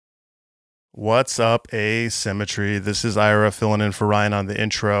What's up, Asymmetry? This is Ira filling in for Ryan on the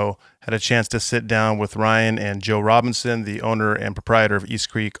intro. Had a chance to sit down with Ryan and Joe Robinson, the owner and proprietor of East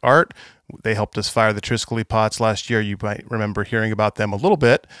Creek Art. They helped us fire the Triskelly pots last year. You might remember hearing about them a little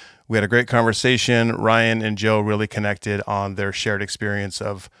bit. We had a great conversation. Ryan and Joe really connected on their shared experience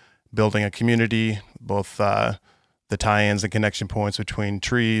of building a community, both the tie-ins and connection points between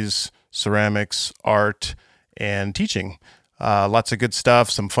trees, ceramics, art, and teaching. Lots of good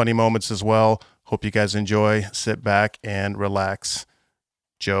stuff, some funny moments as well. Hope you guys enjoy. Sit back and relax.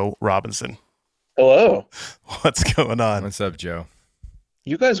 Joe Robinson. Hello. What's going on? What's up, Joe?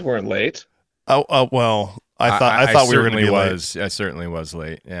 You guys weren't late. Well, I thought we were going to be late. I certainly was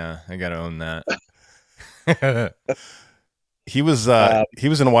late. Yeah, I got to own that. He was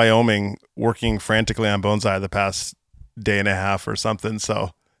in Wyoming working frantically on Bonsai the past day and a half or something. So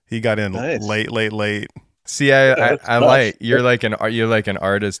he got in late. See, I like you're like an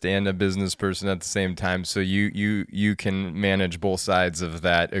artist and a business person at the same time. So you can manage both sides of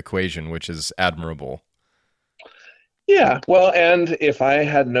that equation, which is admirable. Yeah, well, and if I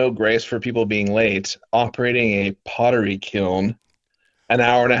had no grace for people being late, operating a pottery kiln an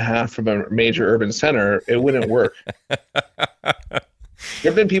hour and a half from a major urban center, it wouldn't work. There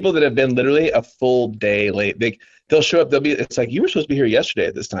have been people that have been literally a full day late. They'll show up. It's like, you were supposed to be here yesterday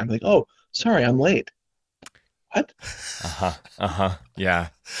at this time. Like, oh, sorry, I'm late. What? Yeah.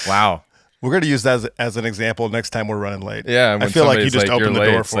 Wow. We're going to use that as an example next time we're running late. Yeah. I feel like you just opened the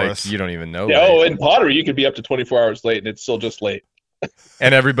door for us. You don't even know. Yeah, oh, in pottery, you could be up to 24 hours late and it's still just late.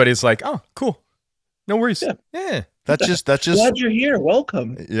 And everybody's like, oh, cool. No worries. Yeah. That's just glad you're here.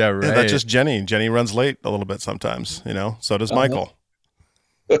 Welcome. Yeah, right. Yeah, that's just Jenny. Jenny runs late a little bit sometimes, so does Michael.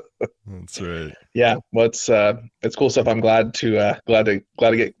 That's right. Yeah. Well, it's cool stuff. I'm glad to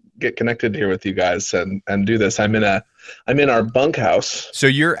get connected here with you guys and do this. I'm in our bunkhouse. So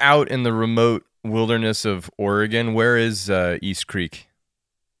you're out in the remote wilderness of Oregon. Where is East Creek?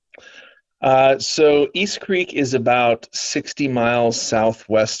 So East Creek is about 60 miles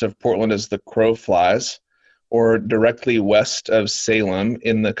southwest of Portland as the crow flies, or directly west of Salem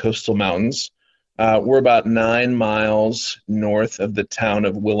in the coastal mountains. We're about 9 miles north of the town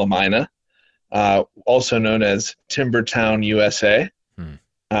of Willamina, also known as Timbertown, USA.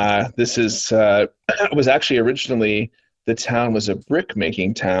 This was actually originally, the town was a brick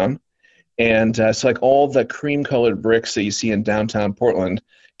making town. And it's like all the cream colored bricks that you see in downtown Portland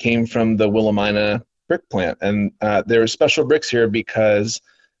came from the Willamina brick plant. And there are special bricks here because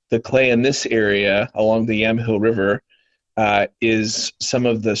the clay in this area along the Yamhill River is some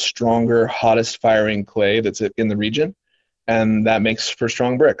of the stronger, hottest firing clay that's in the region. And that makes for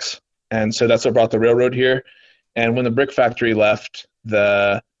strong bricks. And so that's what brought the railroad here. And when the brick factory left,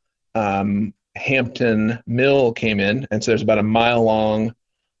 the Hampton Mill came in, and so there's about a mile-long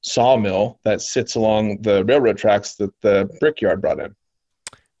sawmill that sits along the railroad tracks that the brickyard brought in.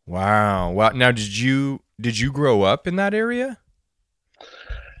 Wow! Now, did you grow up in that area?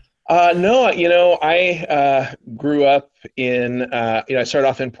 No, I grew up in. I started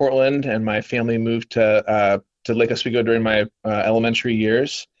off in Portland, and my family moved to Lake Oswego during my elementary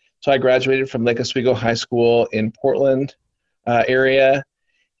years. So I graduated from Lake Oswego High School in Portland area,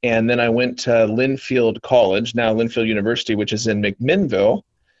 and then I went to Linfield College, now Linfield University, which is in McMinnville,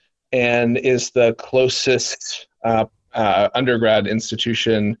 and is the closest undergrad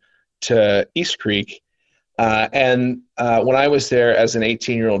institution to East Creek. And when I was there as an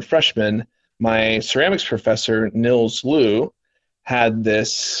 18-year-old freshman, my ceramics professor, Nils Liu, had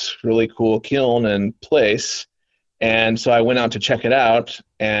this really cool kiln and place. And so I went out to check it out,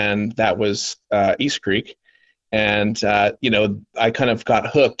 and that was East Creek. And, I kind of got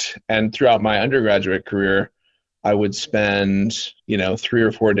hooked. And throughout my undergraduate career, I would spend, 3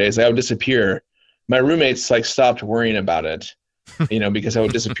 or 4 days. I would disappear. My roommates stopped worrying about it, because I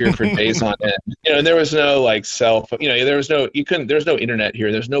would disappear for days on end. And there was no cell phone, there's no internet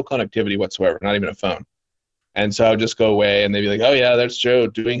here. There's no connectivity whatsoever, not even a phone. And so I would just go away, and they'd be like, oh yeah, that's Joe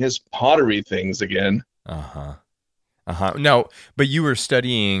doing his pottery things again. No, but you were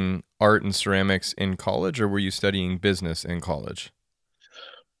studying art and ceramics in college, or were you studying business in college?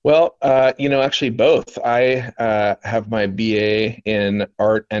 Well, actually both. I have my BA in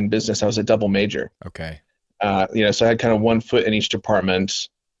art and business. I was a double major. Okay. So I had kind of one foot in each department,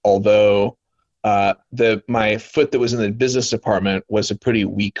 although my foot that was in the business department was a pretty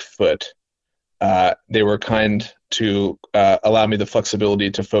weak foot. They were kind to allow me the flexibility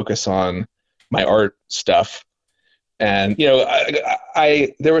to focus on my art stuff. And,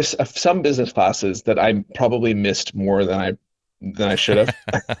 there was some business classes that I probably missed more than I than I should have.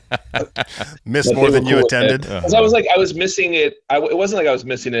 Missed more than you attended. Because I was missing it. It wasn't like I was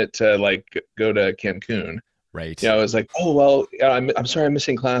missing it to like go to Cancun. Right. I was like, oh well, I'm sorry, I'm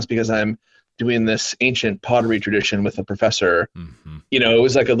missing class because I'm doing this ancient pottery tradition with a professor. Mm-hmm. It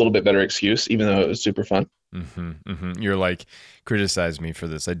was like a little bit better excuse, even though it was super fun. Mm-hmm. Mm-hmm. You're like, criticize me for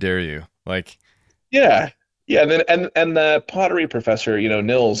this. I dare you. Like, yeah. Then and the pottery professor,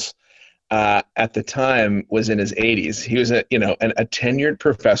 Nils, at the time was in his 80s. He was a tenured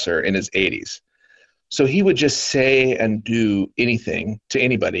professor in his 80s. So he would just say and do anything to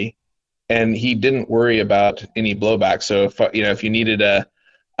anybody, and he didn't worry about any blowback. So if you needed a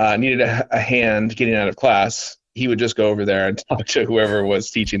hand getting out of class, he would just go over there and talk to whoever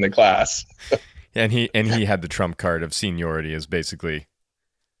was teaching the class. And he had the trump card of seniority, is basically.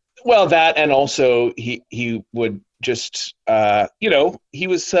 Well, that, and also he would just he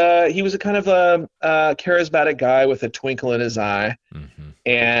was a kind of a charismatic guy with a twinkle in his eye, mm-hmm.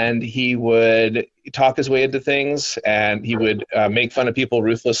 and he would talk his way into things, and he would make fun of people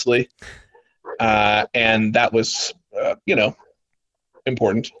ruthlessly, and that was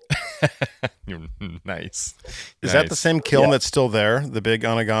important. Nice. Is that the same kiln that's still there, the big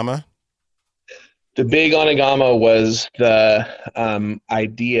Onagama? The big Onagama was the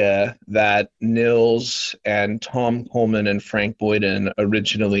idea that Nils and Tom Coleman and Frank Boyden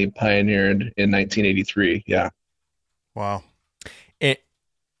originally pioneered in 1983. Yeah. Wow.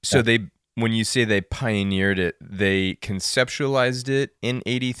 So when you say they pioneered it, they conceptualized it in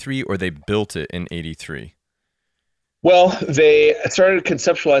 83 or they built it in 83? Well, they started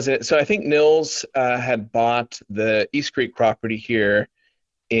conceptualizing it. So I think Nils had bought the East Creek property here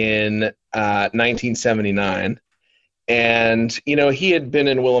in 1979, and he had been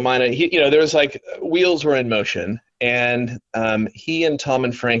in Willamina. There was like wheels were in motion, and he and Tom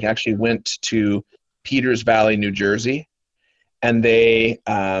and Frank actually went to Peters Valley, New Jersey, and they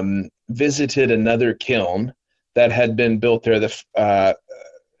visited another kiln that had been built there a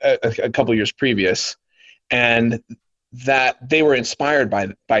couple years previous, and that they were inspired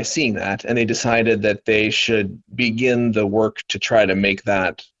by seeing that, and they decided that they should begin the work to try to make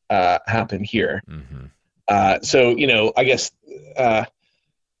that happen here. Mm-hmm. So, I guess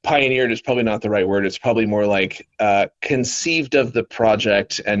pioneered is probably not the right word. It's probably more like conceived of the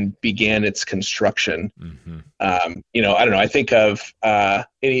project and began its construction. Mm-hmm. I don't know. I think of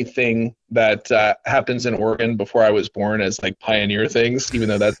anything that happens in Oregon before I was born as like pioneer things, even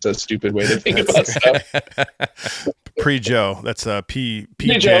though that's a stupid way to think about stuff. Pre-Joe. That's PJ.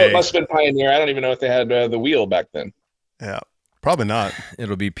 Pre-Joe, it must have been pioneer. I don't even know if they had the wheel back then. Yeah, probably not.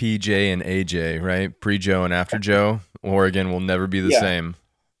 It'll be PJ and AJ, right? Pre-Joe and after Joe. Oregon will never be the same.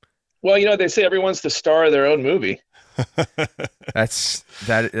 Well, they say everyone's the star of their own movie. That's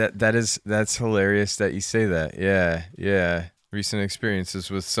hilarious that you say that. Yeah. Recent experiences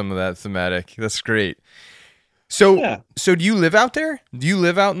with some of that thematic. That's great. So do you live out there? Do you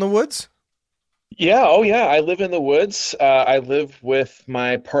live out in the woods? Yeah. Oh, yeah. I live in the woods. I live with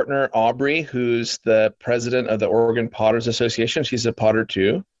my partner, Aubrey, who's the president of the Oregon Potters Association. She's a potter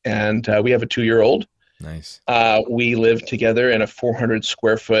too. And we have a 2-year-old. Nice. We live together in a 400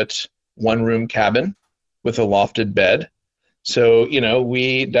 square foot one-room cabin with a lofted bed. So,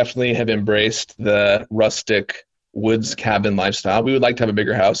 we definitely have embraced the rustic woods cabin lifestyle. We would like to have a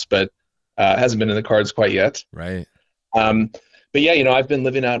bigger house, but hasn't been in the cards quite yet. Right. But yeah, I've been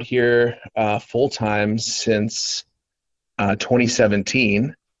living out here full-time since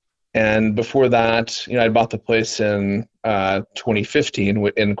 2017. And before that, I bought the place in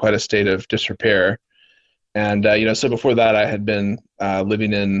 2015 in quite a state of disrepair. And, so before that, I had been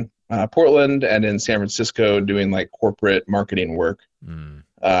living in Portland and in San Francisco doing like corporate marketing work,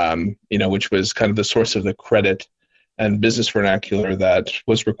 which was kind of the source of the credit and business vernacular that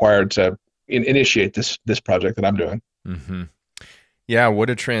was required to initiate this project that I'm doing. Mm-hmm. Yeah, what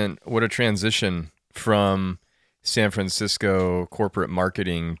a transition from San Francisco corporate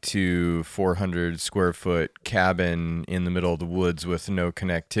marketing to 400 square foot cabin in the middle of the woods with no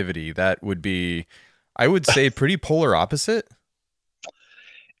connectivity. That would be, I would say, pretty polar opposite.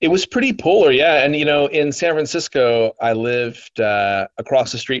 It was pretty polar, yeah. And, in San Francisco, I lived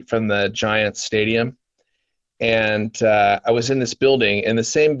across the street from the Giants stadium. And I was in this building, and the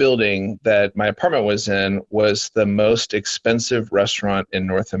same building that my apartment was in was the most expensive restaurant in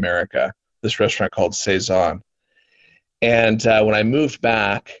North America, this restaurant called Saison. And when I moved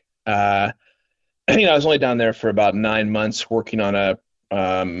back, I was only down there for about 9 months working on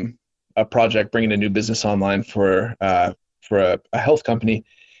a project, bringing a new business online for a health company.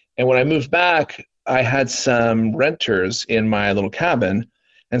 And when I moved back, I had some renters in my little cabin.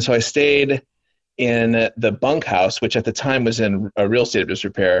 And so I stayed in the bunkhouse, which at the time was in a real state of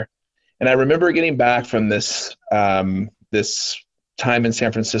disrepair. And I remember getting back from this this time in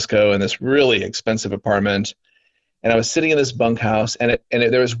San Francisco in this really expensive apartment, and I was sitting in this bunkhouse, and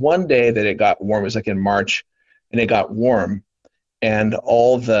there was one day that it got warm. It was like in March, and it got warm, and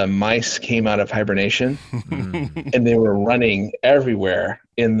all the mice came out of hibernation, and they were running everywhere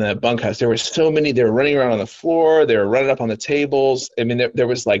in the bunkhouse. There were so many. They were running around on the floor. They were running up on the tables. I mean, there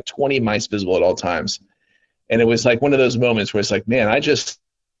was like 20 mice visible at all times, and it was like one of those moments where it's like, man, I just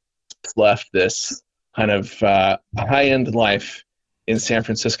left this kind of high-end life in San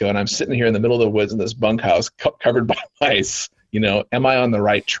Francisco, and I'm sitting here in the middle of the woods in this bunkhouse covered by mice. Am I on the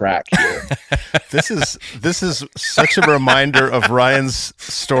right track here? This is such a reminder of Ryan's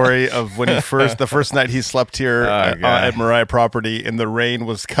story of when the first night he slept here at Mariah property, and the rain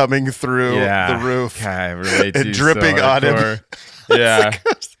was coming through the roof and dripping on him. Yeah.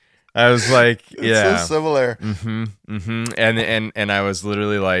 I was like, yeah. It's so similar. And I was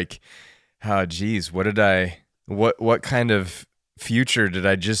literally like, oh geez, what kind of future did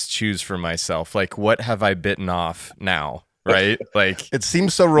I just choose for myself? Like, what have I bitten off now? Right? Like, it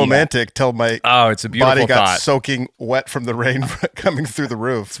seems so romantic till my it's a beautiful body got thought. soaking wet from the rain coming through the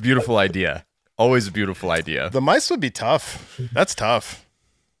roof. It's a beautiful idea. Always a beautiful idea. The mice would be tough. That's tough.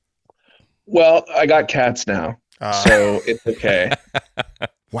 Well, I got cats now, so it's okay.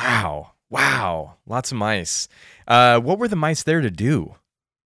 Wow. Lots of mice. What were the mice there to do?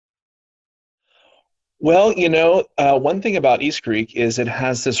 Well, one thing about East Creek is it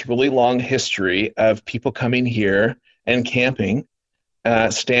has this really long history of people coming here and camping,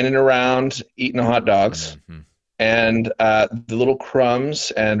 standing around, eating hot dogs, and the little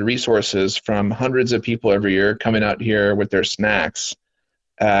crumbs and resources from hundreds of people every year coming out here with their snacks,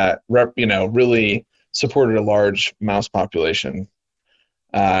 really supported a large mouse population.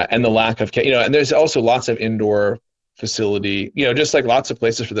 And the lack of, and there's also lots of indoor facility, just like lots of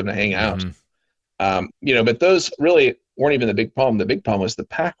places for them to hang out. But those really weren't even the big problem. The big problem was the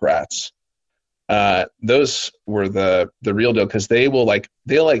pack rats. Those were the real deal, because they'll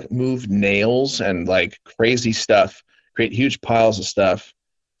move nails and like crazy stuff, create huge piles of stuff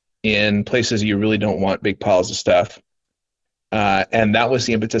in places you really don't want big piles of stuff. And that was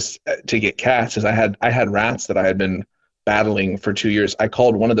the impetus to get cats, is I had rats that I had been battling for 2 years. I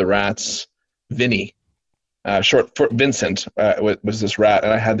called one of the rats Vinny, short for Vincent, was this rat,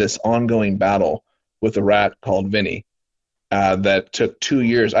 and I had this ongoing battle with a rat called Vinny that took 2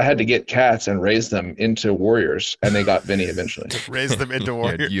 years. I had to get cats and raise them into warriors, and they got Vinny eventually. Raise them into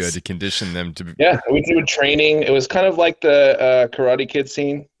warriors. You had to condition them to be. Yeah, we did training. It was kind of like the Karate Kid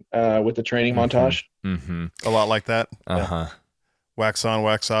scene with the training montage. A lot like that. Yeah. Wax on,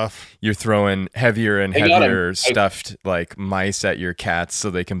 wax off. You're throwing heavier and heavier stuffed like mice at your cats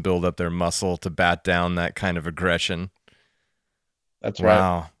so they can build up their muscle to bat down that kind of aggression. That's right.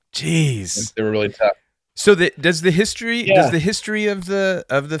 Wow. Jeez. They were really tough. So does the history of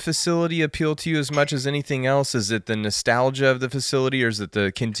the facility appeal to you as much as anything else? Is it the nostalgia of the facility, or is it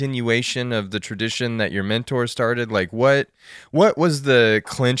the continuation of the tradition that your mentor started? Like, what was the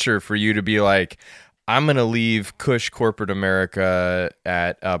clincher for you to be like, I'm going to leave cush corporate America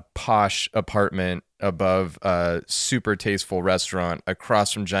at a posh apartment above a super tasteful restaurant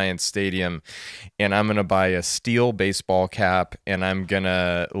across from Giants Stadium, and I'm going to buy a steel baseball cap, and I'm going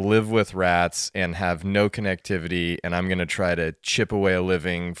to live with rats and have no connectivity, and I'm going to try to chip away a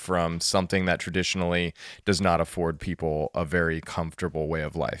living from something that traditionally does not afford people a very comfortable way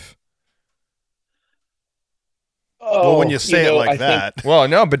of life? Well, when you say it like that. Well,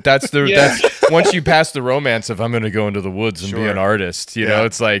 no, but that's once you pass the romance of I'm going to go into the woods and be an artist, you know,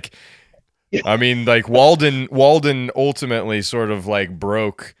 it's like, I mean, like Walden ultimately sort of like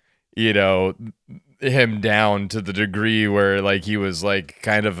broke, him down to the degree where like he was like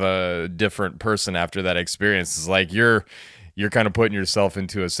kind of a different person after that experience. It's like you're kind of putting yourself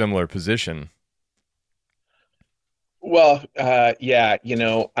into a similar position. Well,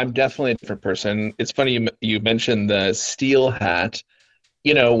 I'm definitely a different person. It's funny you mentioned the steel hat.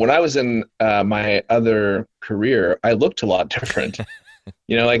 When I was in my other career, I looked a lot different.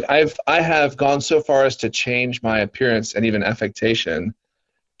 I have gone so far as to change my appearance and even affectation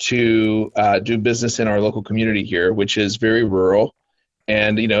to do business in our local community here, which is very rural,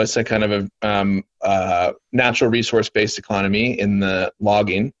 and it's a kind of a natural resource-based economy in the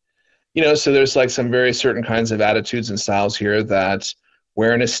logging. So there's like some very certain kinds of attitudes and styles here that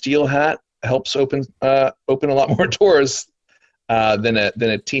wearing a steel hat helps open a lot more doors than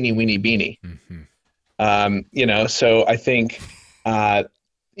a teeny weeny beanie. So I think,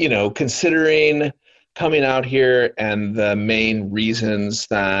 considering coming out here and the main reasons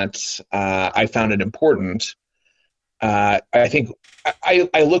that I found it important, I think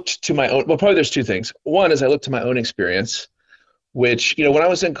I looked to my own, well, probably there's two things. One is I looked to my own experience, which, when I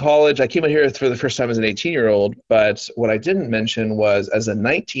was in college, I came out here for the first time as an 18-year-old, but what I didn't mention was as a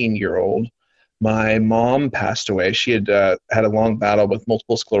 19-year-old, my mom passed away. She had had a long battle with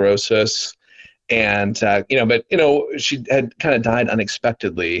multiple sclerosis. And, she had kind of died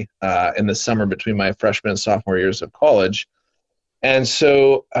unexpectedly in the summer between my freshman and sophomore years of college. And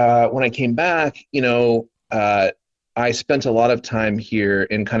so when I came back, I spent a lot of time here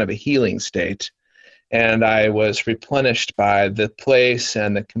in kind of a healing state. And I was replenished by the place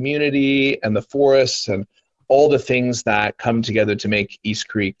and the community and the forests and all the things that come together to make East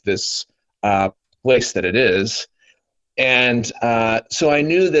Creek this place that it is. And so I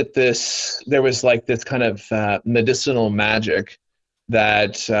knew that there was like this kind of medicinal magic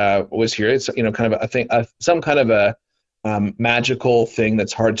that was here. It's, kind of some kind of a magical thing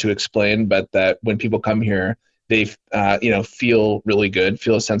that's hard to explain, but that when people come here, they feel really good,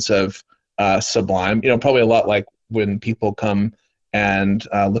 feel a sense of sublime. Probably a lot like when people come and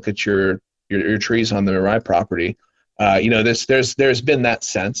look at your trees on the Mirai property. There's been that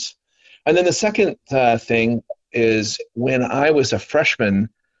sense. And then the second thing is when I was a freshman,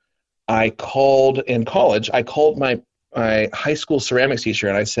 I called my high school ceramics teacher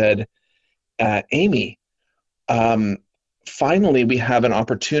and I said, Amy, finally we have an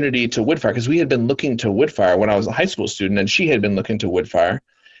opportunity to wood fire, because we had been looking to wood fire when I was a high school student and she had been looking to wood fire.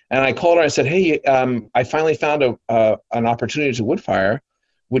 And I called her and I said, hey, I finally found an opportunity to wood fire.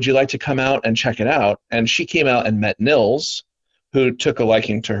 Would you like to come out and check it out? And she came out and met Nils, who took a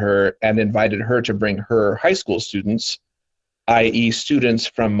liking to her and invited her to bring her high school students, i.e. students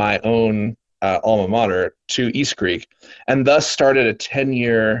from my own alma mater, to East Creek, and thus started a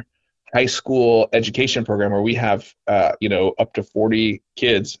 10-year high school education program where we have, up to 40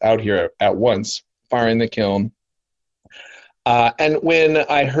 kids out here at once firing the kiln. And when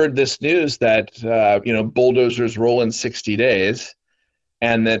I heard this news that, bulldozers roll in 60 days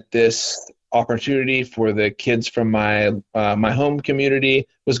and that this opportunity for the kids from my home community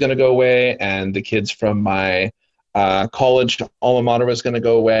was going to go away, and the kids from my college alma mater was going to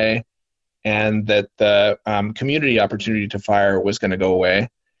go away, and that the community opportunity to fire was going to go away,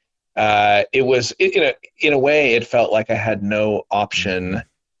 in a way, it felt like I had no option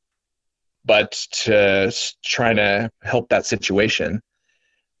but to try to help that situation.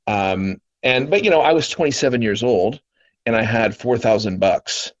 But I was 27 years old and I had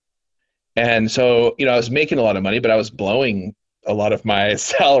 $4,000. And so, I was making a lot of money, but I was blowing a lot of my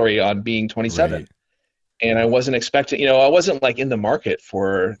salary on being 27. Right. And I wasn't expecting, I wasn't like in the market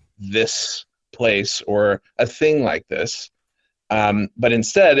for this place or a thing like this. But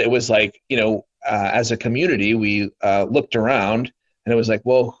instead it was like, as a community, we looked around and it was like,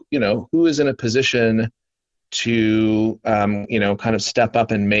 well, who is in a position to, kind of step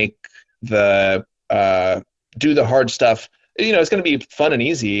up and make do the hard stuff. It's going to be fun and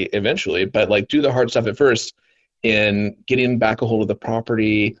easy eventually, but like do the hard stuff at first in getting back a hold of the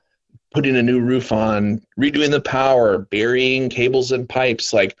property, putting a new roof on, redoing the power, burying cables and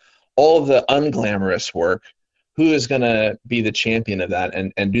pipes, like all of the unglamorous work. Who is going to be the champion of that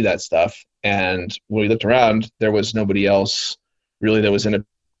and do that stuff? And when we looked around, there was nobody else really that was in it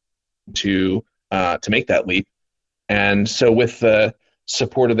to make that leap. And so with the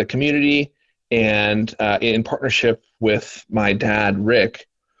support of the community and in partnership with my dad, Rick,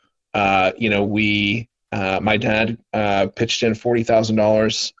 my dad pitched in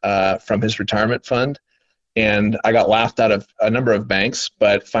 $40,000 from his retirement fund, and I got laughed out of a number of banks,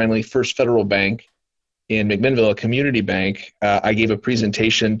 but finally First Federal Bank in McMinnville, a community bank, I gave a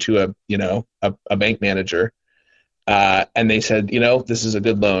presentation to a bank manager, and they said, this is a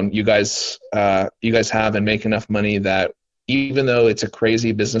good loan. You guys have and make enough money that even though it's a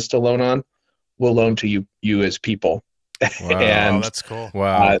crazy business to loan on, we'll loan to you as people. Wow, and that's cool.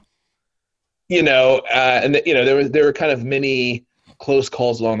 Wow. There were kind of many close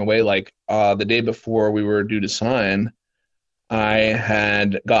calls along the way. Like the day before we were due to sign, I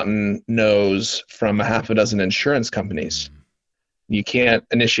had gotten no's from a half a dozen insurance companies. You can't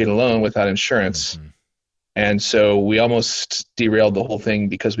initiate a loan without insurance. Mm-hmm. And so we almost derailed the whole thing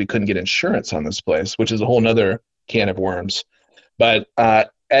because we couldn't get insurance on this place, which is a whole nother can of worms. But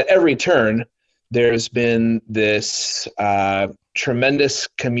at every turn, there's been this tremendous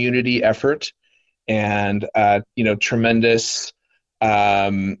community effort and, tremendous,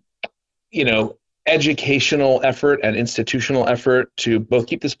 educational effort and institutional effort to both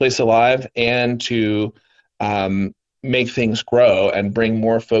keep this place alive and to make things grow and bring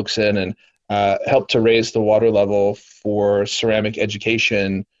more folks in and help to raise the water level for ceramic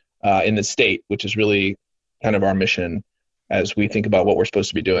education in the state, which is really kind of our mission as we think about what we're supposed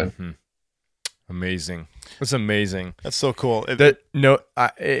to be doing. Mm-hmm. Amazing. That's amazing. That's so cool.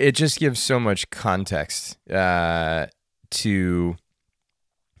 It just gives so much context to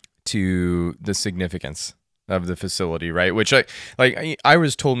the significance of the facility, right? Which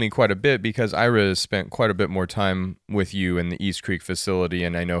Ira's told me quite a bit, because Ira spent quite a bit more time with you in the East Creek facility,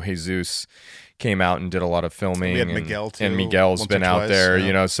 and I know Jesus came out and did a lot of filming. We had Miguel too, and Miguel's been out there,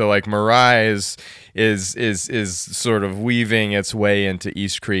 yeah. So like Mirai is sort of weaving its way into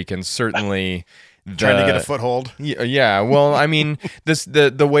East Creek, and certainly trying to get a foothold. Yeah. Well, I mean,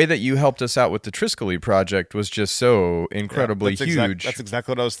 the way that you helped us out with the Triscoli project was just so incredibly huge. That's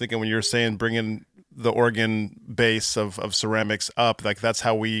exactly what I was thinking when you were saying bringing the Oregon base of ceramics up. Like, that's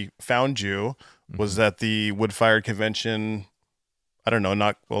how we found you, was at the Wood-Fired Convention. I don't know,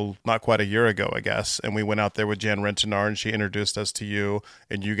 not quite a year ago, I guess. And we went out there with Jan Rentinar, and she introduced us to you,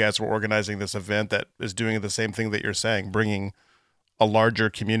 and you guys were organizing this event that is doing the same thing that you're saying, bringing a larger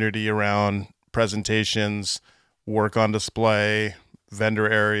community around presentations, work on display, vendor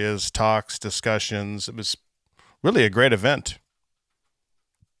areas, talks, discussions. It was really a great event.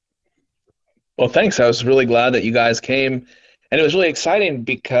 Well, thanks. I was really glad that you guys came. And it was really exciting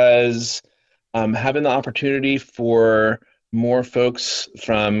because having the opportunity for more folks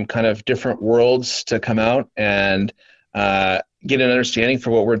from kind of different worlds to come out and get an understanding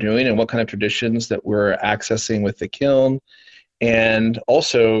for what we're doing and what kind of traditions that we're accessing with the kiln. And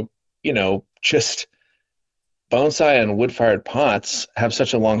also, just bonsai and wood-fired pots have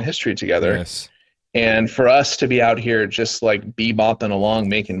such a long history together. Yes. And for us to be out here just like bebopping along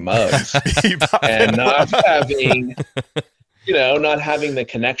making mugs and not having, not having the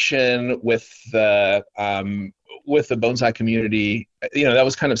connection with the bonsai community, that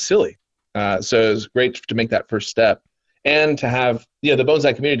was kind of silly. So it was great to make that first step, and to have, the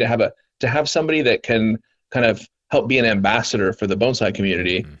bonsai community to have somebody that can kind of help be an ambassador for the bonsai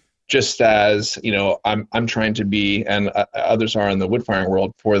community, just as, I'm trying to be, and others are in the wood firing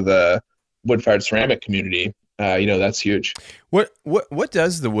world, for the wood-fired ceramic community. That's huge. What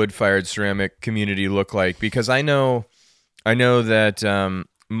does the wood-fired ceramic community look like? Because I know that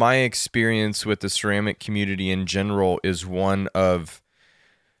my experience with the ceramic community in general is one of,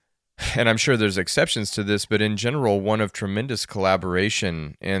 and I'm sure there's exceptions to this, but in general, one of tremendous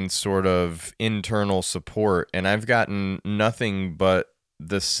collaboration and sort of internal support. And I've gotten nothing but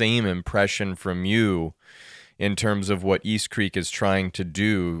the same impression from you in terms of what East Creek is trying to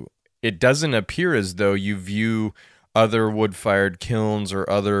do. It doesn't appear as though you view other wood-fired kilns or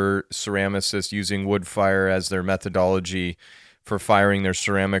other ceramicists using wood fire as their methodology for firing their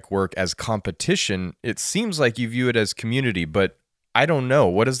ceramic work as competition. It seems like you view it as community, but I don't know.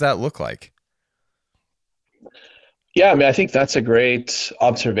 What does that look like? Yeah, I mean, I think that's a great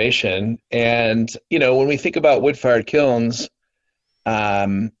observation. And, when we think about wood-fired kilns,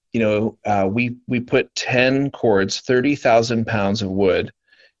 we put 10 cords, 30,000 pounds of wood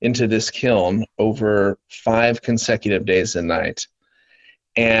into this kiln over 5 consecutive days and nights.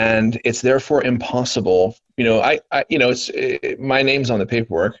 And it's therefore impossible. It's my name's on the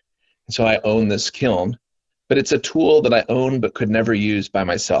paperwork, and so I own this kiln, but it's a tool that I own but could never use by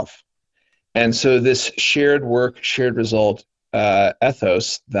myself. And so this shared work, shared result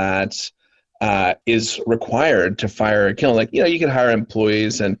ethos that is required to fire a kiln. Like, you can hire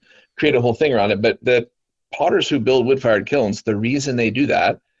employees and create a whole thing around it, but the potters who build wood-fired kilns, the reason they do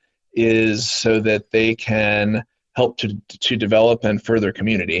that is so that they can help to develop and further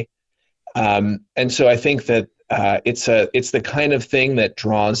community. And so I think that it's the kind of thing that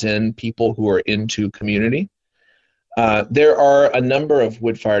draws in people who are into community. There are a number of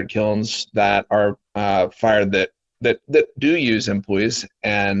wood-fired kilns that are fired that do use employees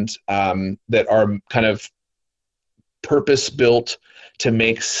and that are kind of purpose-built to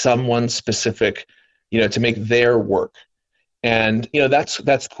make someone specific, to make their work. And,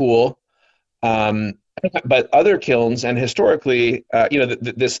 that's cool. But other kilns, and historically,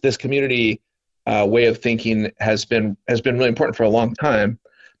 this community way of thinking has been really important for a long time.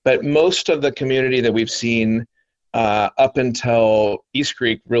 But most of the community that we've seen up until East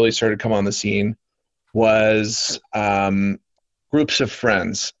Creek really started to come on the scene was groups of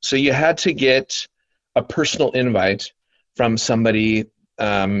friends. So you had to get a personal invite from somebody,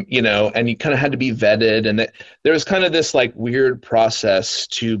 and you kind of had to be vetted, and there was kind of this like weird process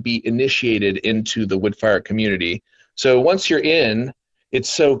to be initiated into the wood-fire community. So once you're in, it's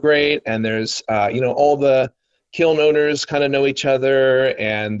so great, and there's all the kiln owners kind of know each other,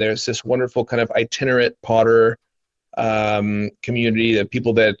 and there's this wonderful kind of itinerant potter community, the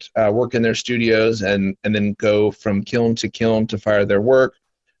people that work in their studios and then go from kiln to fire their work.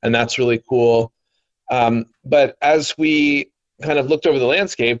 And that's really cool. But as we kind of looked over the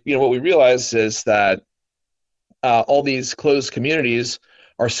landscape, what we realized is that all these closed communities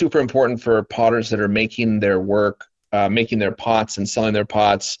are super important for potters that are making their work, making their pots and selling their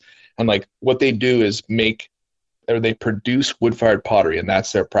pots. And like what they do is they produce wood-fired pottery, and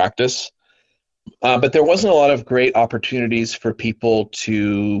that's their practice. But there wasn't a lot of great opportunities for people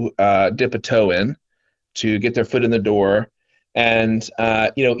to dip a toe in, to get their foot in the door. And,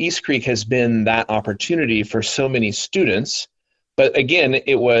 East Creek has been that opportunity for so many students. But again,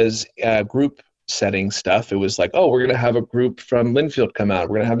 it was group setting stuff. It was like, oh, we're going to have a group from Linfield come out.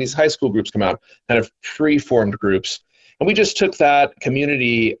 We're going to have these high school groups come out, kind of free-formed groups. And we just took that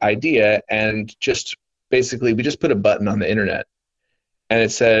community idea and we just put a button on the internet. And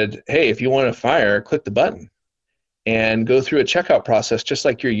it said, hey, if you want to fire, click the button and go through a checkout process just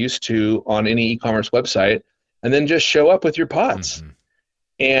like you're used to on any e-commerce website, and then just show up with your pots. Mm-hmm.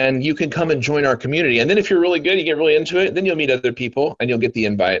 And you can come and join our community. And then if you're really good, you get really into it, then you'll meet other people and you'll get the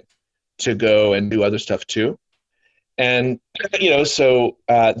invite to go and do other stuff too. And, so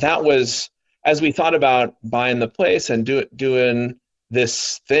that was, as we thought about buying the place and doing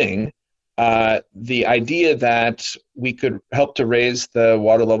this thing, the idea that we could help to raise the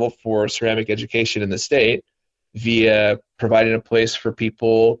water level for ceramic education in the state via providing a place for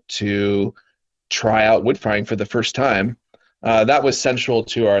people to try out wood firing for the first time, that was central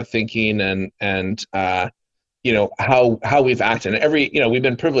to our thinking and how we've acted. And we've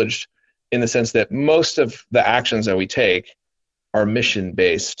been privileged in the sense that most of the actions that we take are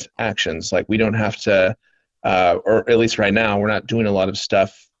mission-based actions. Like we don't have to, or at least right now, we're not doing a lot of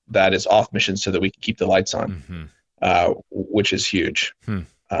stuff that is off mission so that we can keep the lights on, which is huge.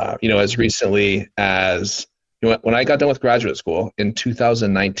 As recently as when I got done with graduate school in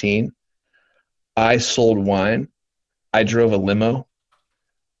 2019, I sold wine. I drove a limo.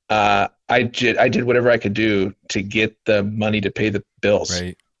 I did whatever I could do to get the money to pay the bills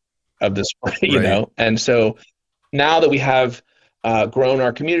of this, And so now that we have grown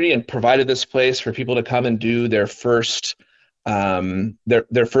our community and provided this place for people to come and do their first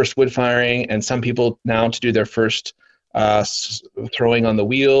wood firing, and some people now to do their first throwing on the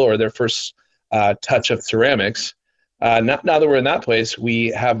wheel or their first touch of ceramics. Now that we're in that place, we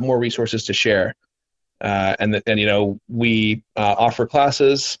have more resources to share. We offer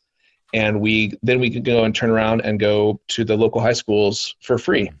classes, and we can go and turn around and go to the local high schools for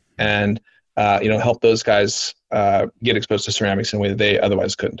free and help those guys get exposed to ceramics in a way that they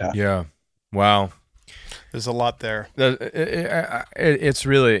otherwise couldn't have. Yeah. Wow. There's a lot there. It's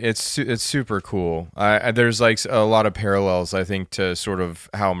super cool. There's like a lot of parallels, I think, to sort of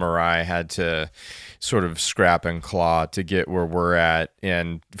how Mirai had to sort of scrap and claw to get where we're at,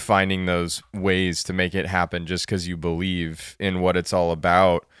 and finding those ways to make it happen just because you believe in what it's all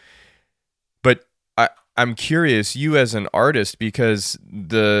about. But I'm curious, you as an artist, because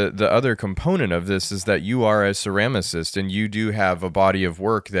the other component of this is that you are a ceramicist and you do have a body of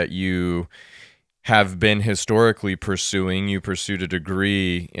work that you have been historically pursuing. You pursued a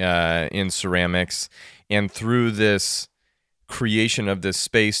degree in ceramics, and through this creation of this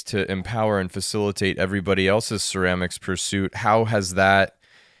space to empower and facilitate everybody else's ceramics pursuit, how has that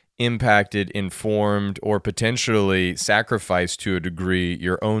impacted, informed, or potentially sacrificed to a degree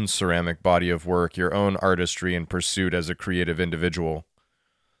your own ceramic body of work, your own artistry and pursuit as a creative individual?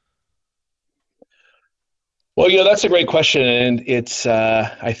 Well, that's a great question. And it's,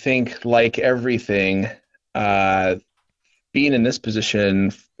 I think, like everything, being in this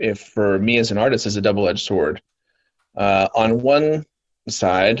position, for me as an artist, is a double-edged sword. On one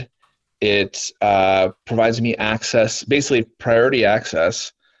side, it provides me access, basically priority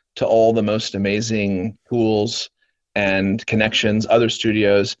access, to all the most amazing tools and connections, other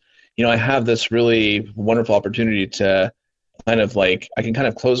studios. I have this really wonderful opportunity to I can kind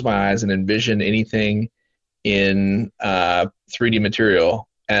of close my eyes and envision anything in 3D material,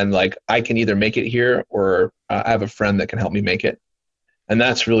 and I can either make it here or I have a friend that can help me make it. And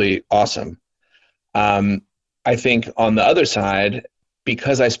that's really awesome. I think on the other side,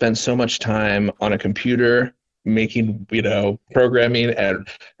 because I spend so much time on a computer making, programming and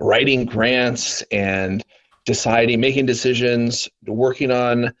writing grants and making decisions, working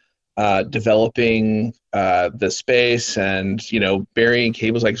on developing the space and, burying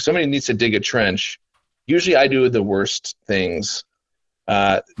cables. Like if somebody needs to dig a trench, usually I do the worst things.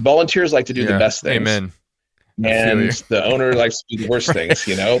 Volunteers like to do the best things. Amen. And the owner likes to do the worst things,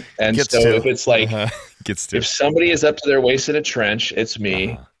 And if it's if somebody is up to their waist in a trench, it's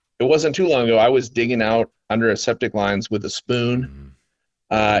me. It wasn't too long ago. I was digging out under septic lines with a spoon.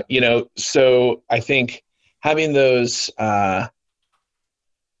 So I think having those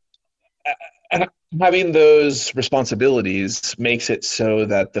having those responsibilities makes it so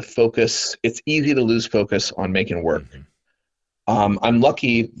that it's easy to lose focus on making work. I'm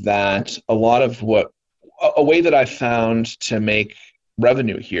lucky that a way that I found to make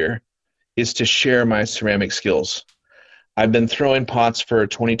revenue here is to share my ceramic skills. I've been throwing pots for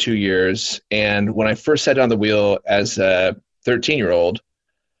 22 years, and when I first sat on the wheel as a 13-year-old,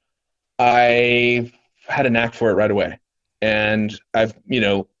 I had a knack for it right away. And I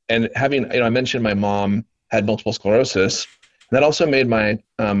mentioned my mom had multiple sclerosis. That also made my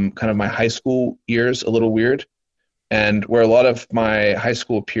kind of my high school years a little weird. And where a lot of my high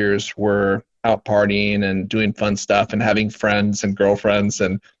school peers were out partying and doing fun stuff and having friends and girlfriends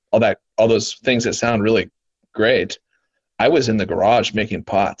and all those things that sound really great, I was in the garage making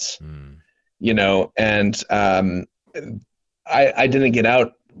pots, and I didn't get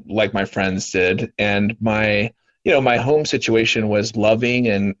out like my friends did. And my home situation was loving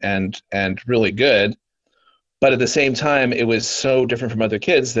and really good. But at the same time, it was so different from other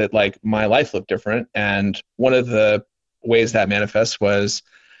kids that like my life looked different. And one of the ways that manifests was,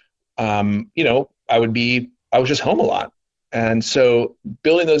 I was just home a lot. And so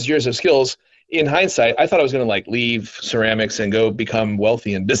building those years of skills, in hindsight, I thought I was going to like leave ceramics and go become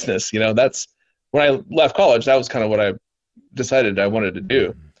wealthy in business. That's when I left college, that was kind of what I decided I wanted to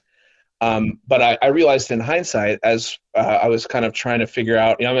do. But I realized in hindsight, as I was kind of trying to figure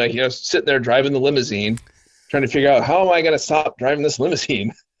out, sitting there driving the limousine, trying to figure out how am I going to stop driving this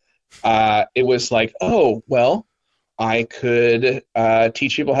limousine? It was like, oh, well, I could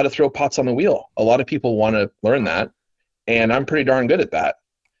teach people how to throw pots on the wheel. A lot of people want to learn that, and I'm pretty darn good at that.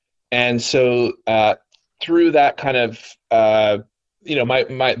 And so through that kind of, the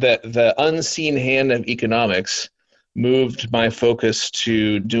unseen hand of economics moved my focus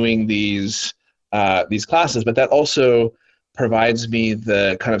to doing these classes, but that also provides me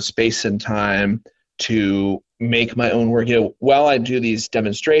the kind of space and time to make my own work. While I do these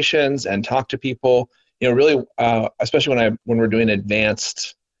demonstrations and talk to people, really, especially when we're doing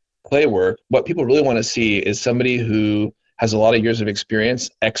advanced clay work, what people really want to see is somebody who has a lot of years of experience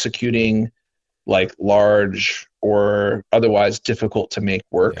executing like large or otherwise difficult to make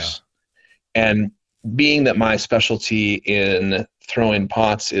works. Yeah. And being that my specialty in throwing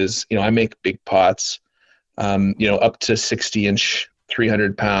pots is, I make big pots, up to 60-inch,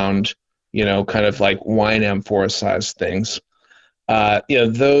 300-pound, kind of like wine amphora size things.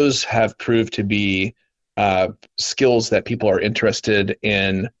 Those have proved to be skills that people are interested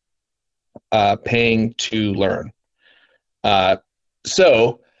in paying to learn.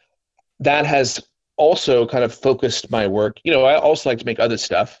 So that has also kind of focused my work. I also like to make other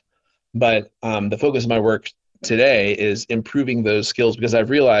stuff, but the focus of my work today is improving those skills because I've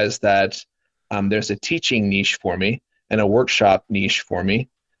realized that there's a teaching niche for me and a workshop niche for me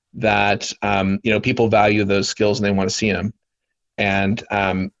that, people value those skills and they want to see them. And,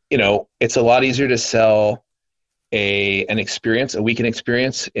 it's a lot easier to sell an experience, a weekend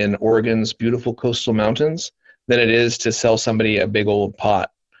experience in Oregon's beautiful coastal mountains than it is to sell somebody a big old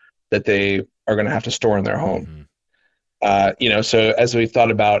pot that they are going to have to store in their home. So as we've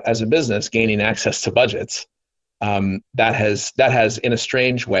thought about as a business gaining access to budgets, that has in a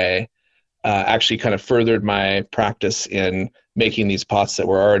strange way actually kind of furthered my practice in making these pots that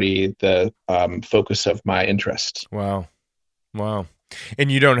were already the focus of my interest. Wow.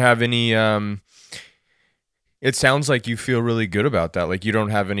 And you don't have any it sounds like you feel really good about that. Like you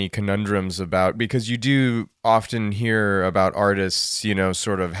don't have any conundrums because you do often hear about artists,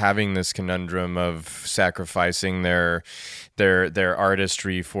 sort of having this conundrum of sacrificing their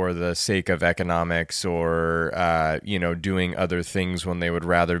artistry for the sake of economics or, doing other things when they would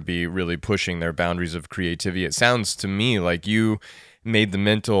rather be really pushing their boundaries of creativity. It sounds to me like you made the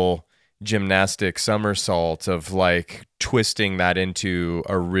mental gymnastic somersault of like twisting that into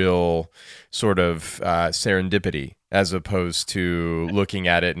a real sort of serendipity as opposed to looking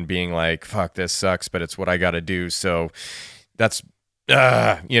at it and being like, fuck, this sucks, but it's what I got to do. So that's,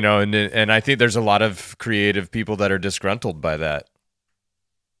 and I think there's a lot of creative people that are disgruntled by that.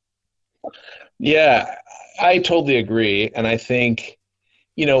 Yeah, I totally agree. And I think,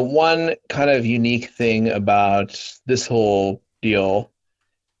 one kind of unique thing about this whole deal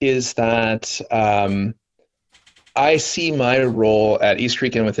is that I see my role at East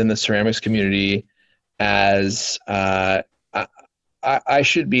Creek and within the ceramics community as I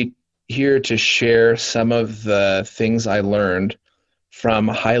should be here to share some of the things I learned from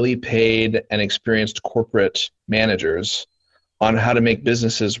highly paid and experienced corporate managers on how to make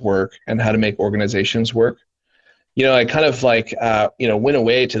businesses work and how to make organizations work. I kind of like, went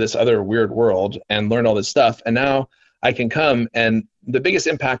away to this other weird world and learned all this stuff. And now I can come, and the biggest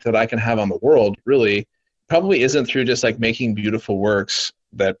impact that I can have on the world really probably isn't through just like making beautiful works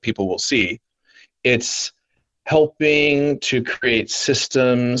that people will see. It's helping to create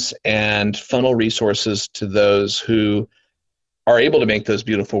systems and funnel resources to those who are able to make those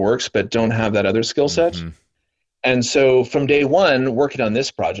beautiful works but don't have that other skill set. Mm-hmm. And so from day one, working on this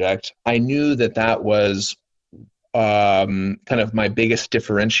project, I knew that was kind of my biggest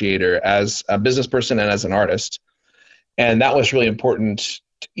differentiator as a business person and as an artist. And that was really important,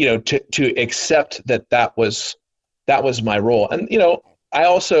 to accept that was my role. And,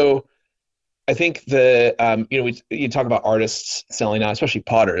 I think you talk about artists selling out, especially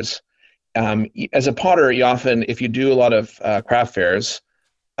potters. As a potter, you often, if you do a lot of craft fairs,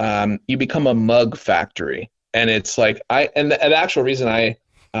 you become a mug factory. And it's like, the actual reason I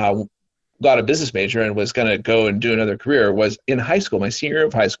got a business major and was going to go and do another career was in high school, my senior year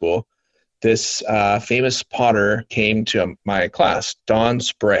of high school. This famous potter came to my class, Don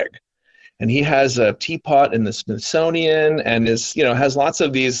Sprague, and he has a teapot in the Smithsonian and has lots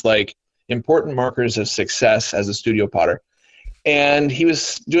of these like important markers of success as a studio potter. And he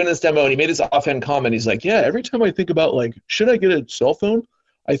was doing this demo and he made his offhand comment. He's like, yeah, every time I think about like, should I get a cell phone?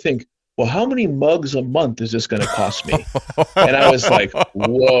 I think, well, how many mugs a month is this going to cost me? And I was like,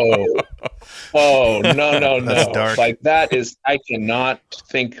 whoa. Oh, no. That's dark. Like that is, I cannot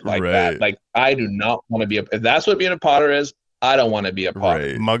think like that. Like I do not want to be if that's what being a potter is, I don't want to be a potter.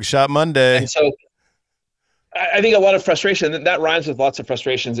 Right. Mugshot Monday. And so I think a lot of frustration, that rhymes with lots of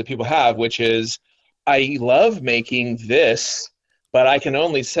frustrations that people have, which is I love making this, but I can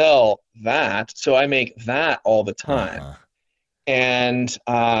only sell that. So I make that all the time. Uh-huh. And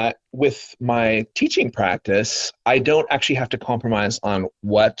with my teaching practice, I don't actually have to compromise on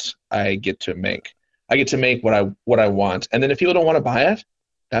what I get to make. I get to make what I want. And then if people don't want to buy it,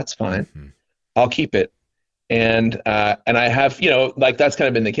 that's fine. Mm-hmm. I'll keep it. And I have, like that's kind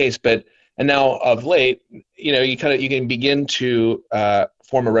of been the case. And now of late, you can begin to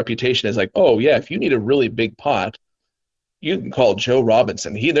form a reputation as like, oh yeah, if you need a really big pot, you can call Joe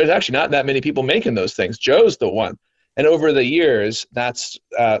Robinson. There's actually not that many people making those things. Joe's the one. And over the years, that's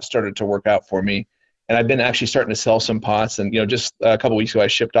started to work out for me. And I've been actually starting to sell some pots. And, just a couple of weeks ago, I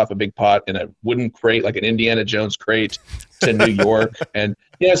shipped off a big pot in a wooden crate, like an Indiana Jones crate to New York. And,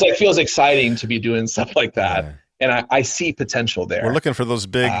 it's like, feels exciting to be doing stuff like that. Yeah. And I see potential there. We're looking for those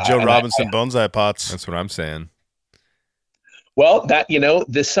big Joe Robinson bonsai pots. That's what I'm saying. Well,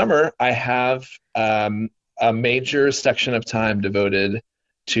 this summer I have a major section of time devoted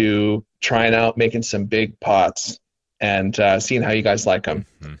to trying out making some big pots and seeing how you guys like them.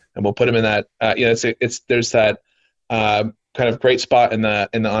 Mm-hmm. And we'll put them in that. There's that kind of great spot in the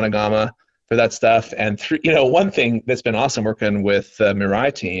Onagama for that stuff. And one thing that's been awesome working with the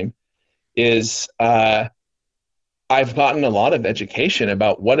Mirai team is I've gotten a lot of education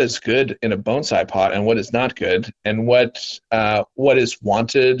about what is good in a bonsai pot and what is not good, and what is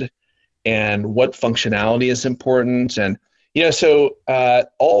wanted, and what functionality is important, and so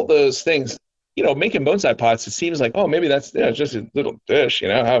all those things. Making bonsai pots, it seems like, oh, maybe that's just a little dish.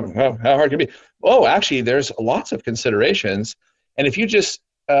 How hard can it be? Oh, actually, there's lots of considerations, and if you just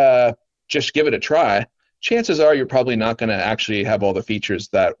give it a try, chances are you're probably not going to actually have all the features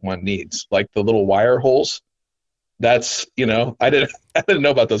that one needs, like the little wire holes. That's I didn't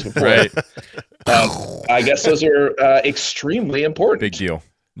know about those before. Right. I guess those are extremely important.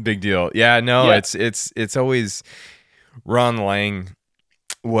 Big deal. Yeah. No. Yeah. It's always Ron Lang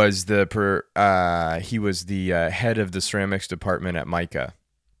was the head of the ceramics department at MICA,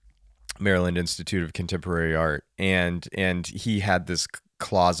 Maryland Institute of Contemporary Art, and he had this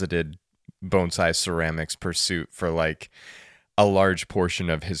closeted bonsai ceramics pursuit for like a large portion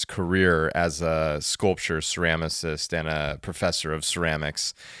of his career as a sculpture ceramicist and a professor of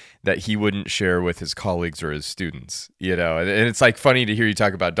ceramics that he wouldn't share with his colleagues or his students, and it's like funny to hear you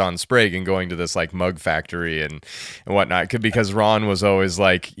talk about Don Sprague and going to this like mug factory and whatnot, because Ron was always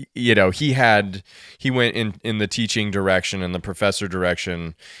like, he went in the teaching direction and the professor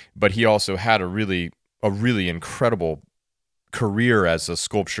direction, but he also had a really incredible career as a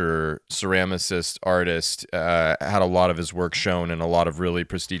sculpture ceramicist artist, had a lot of his work shown in a lot of really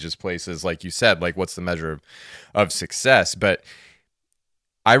prestigious places. Like you said, like what's the measure of success? But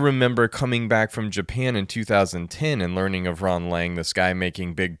I remember coming back from Japan in 2010 and learning of Ron Lang, this guy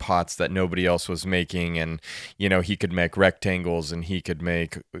making big pots that nobody else was making. And, he could make rectangles and he could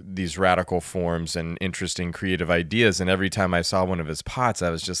make these radical forms and interesting creative ideas. And every time I saw one of his pots, I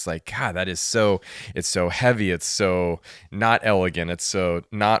was just like, God, it's so heavy. It's so not elegant. It's so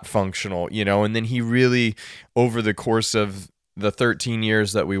not functional, and then he really, over the course of the 13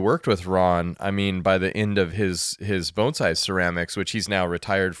 years that we worked with Ron, I mean, by the end of his bonsai ceramics, which he's now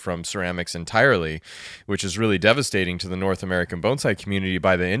retired from ceramics entirely, which is really devastating to the North American bonsai community.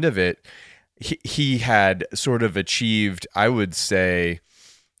 By the end of it, he had sort of achieved, I would say,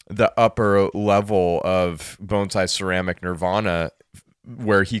 the upper level of bonsai ceramic nirvana,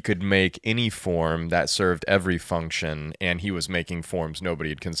 where he could make any form that served every function, and he was making forms nobody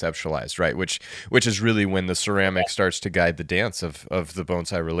had conceptualized, right? Which is really when the ceramic starts to guide the dance of the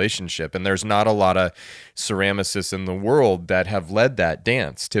bonsai relationship. And there's not a lot of ceramicists in the world that have led that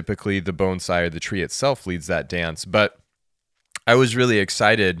dance. Typically, the bonsai or the tree itself leads that dance. But I was really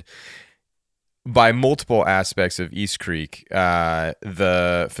excited by multiple aspects of East Creek,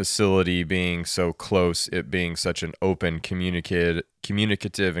 the facility being so close, it being such an open,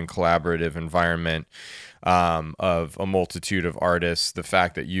 communicative and collaborative environment, of a multitude of artists, the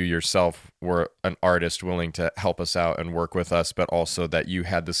fact that you yourself were an artist willing to help us out and work with us, but also that you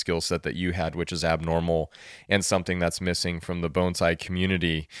had the skill set that you had, which is abnormal and something that's missing from the bonsai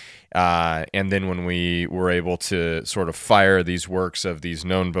community. And then when we were able to sort of fire these works of these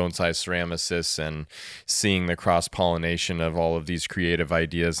known bonsai ceramicists and seeing the cross-pollination of all of these creative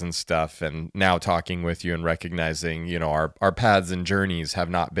ideas and stuff, and now talking with you and recognizing, our paths and journeys have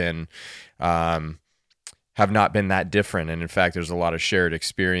not been that different. And in fact, there's a lot of shared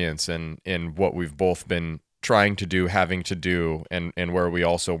experience in what we've both been trying to do, having to do, and where we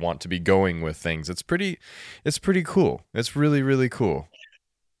also want to be going with things. It's pretty cool. It's really, really cool.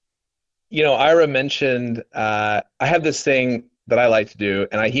 Ira mentioned, I have this thing that I like to do,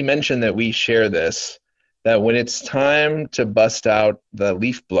 and he mentioned that we share this, that when it's time to bust out the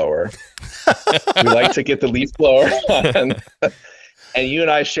leaf blower, we like to get the leaf blower on. And you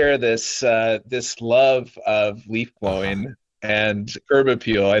and I share this love of leaf blowing and herb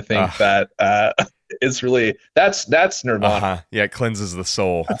appeal. I think that is really that's nirvana. Yeah, it cleanses the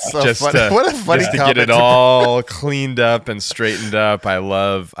soul. So just what a funny just to get it all cleaned up and straightened up. I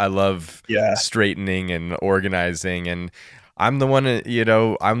love straightening and organizing, and I'm the one,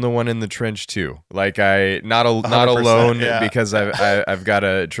 I'm the one in the trench too. Like not alone, yeah. because I've got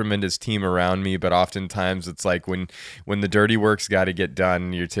a tremendous team around me, but oftentimes it's like when the dirty work's got to get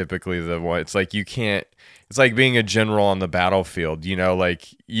done, you're typically the one. It's like you can't. It's like being a general on the battlefield. Like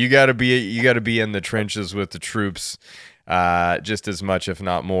you got to be in the trenches with the troops, just as much, if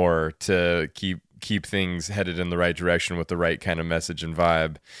not more, to keep things headed in the right direction with the right kind of message and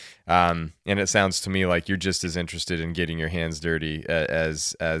vibe. And it sounds to me like you're just as interested in getting your hands dirty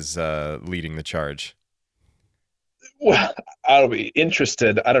as leading the charge. Well, I'll be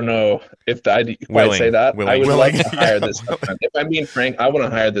interested. I don't know if I'd quite say that. I would like to hire this stuff done. If I'm being frank, I want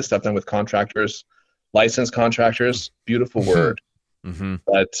to hire this stuff done with contractors, licensed contractors. Beautiful word. Mm-hmm.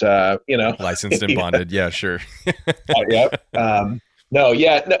 But, licensed and bonded. Yeah, sure. Yep. No,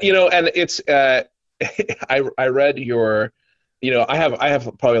 and it's, I read your, I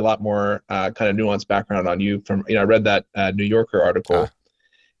have probably a lot more kind of nuanced background on you from, I read that New Yorker article,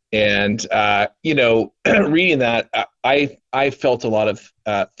 and, reading that, I felt a lot of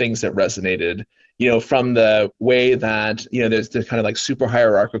things that resonated, from the way that, there's this kind of like super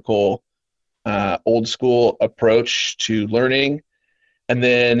hierarchical, old school approach to learning. And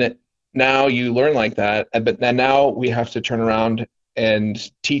then now you learn like that, but then now we have to turn around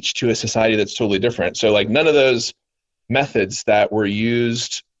and teach to a society that's totally different. So like none of those methods that were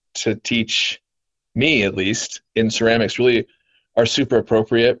used to teach me, at least in ceramics, really are super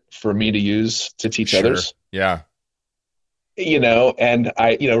appropriate for me to use to teach others. Yeah. And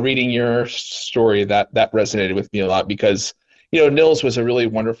I, reading your story, that resonated with me a lot, because, Nils was a really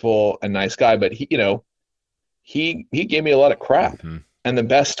wonderful and nice guy, but he gave me a lot of crap. Mm-hmm. And the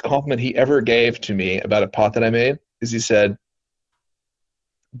best compliment he ever gave to me about a pot that I made is he said,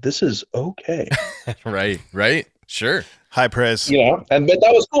 "This is okay." Right. Sure. High praise. But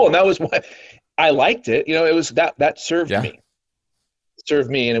that was cool. And that was why I liked it. It was that served me. It served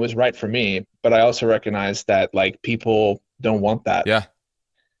me, and it was right for me. But I also recognized that like people don't want that. Yeah.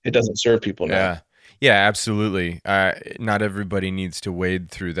 It doesn't serve people now. Yeah. Yeah, absolutely. Not everybody needs to wade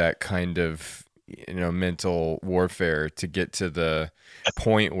through that kind of, mental warfare to get to the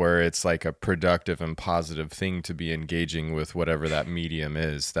point where it's like a productive and positive thing to be engaging with whatever that medium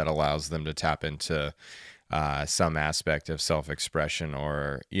is that allows them to tap into some aspect of self-expression,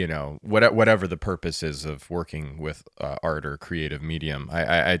 or whatever the purpose is of working with art or creative medium.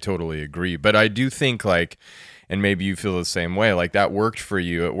 I totally agree, but I do think, like, and maybe you feel the same way, like that worked for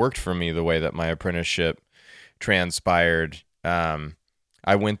you. It worked for me the way that my apprenticeship transpired.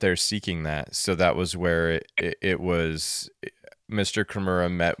 I went there seeking that, so that was where it was. Mr.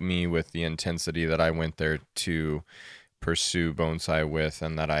 Kimura met me with the intensity that I went there to pursue bonsai with,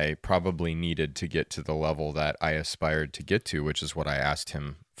 and that I probably needed to get to the level that I aspired to get to, which is what I asked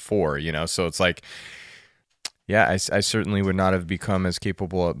him for, So it's like, yeah, I certainly would not have become as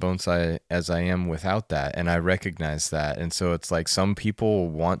capable at bonsai as I am without that, and I recognize that. And so it's like, some people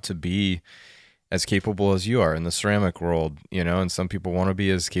want to be as capable as you are in the ceramic world, and some people want to be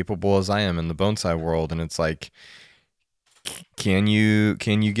as capable as I am in the bonsai world, and it's like, can you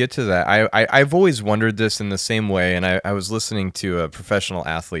get to that? I've always wondered this in the same way, and I was listening to a professional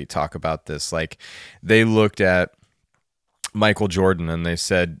athlete talk about this. Like, they looked at Michael Jordan and they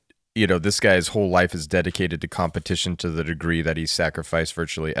said, this guy's whole life is dedicated to competition to the degree that he sacrificed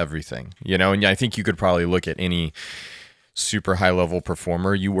virtually everything, and I think you could probably look at any super high level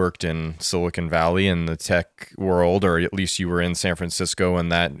performer. You worked in Silicon Valley in the tech world, or at least you were in San Francisco in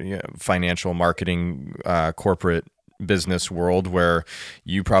that financial marketing corporate business world, where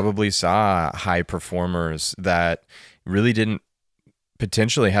you probably saw high performers that really didn't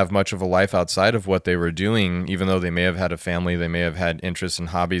potentially have much of a life outside of what they were doing, even though they may have had a family, they may have had interests and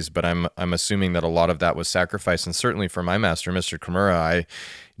hobbies, but I'm assuming that a lot of that was sacrifice. And certainly for my master, Mr. Kimura, I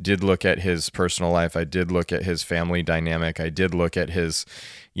did look at his personal life, I did look at his family dynamic, I did look at his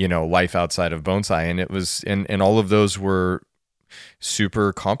life outside of bonsai, and it was and all of those were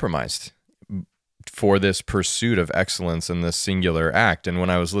super compromised for this pursuit of excellence in this singular act. And when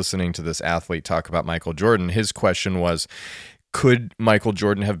I was listening to this athlete talk about Michael Jordan, his question was, could Michael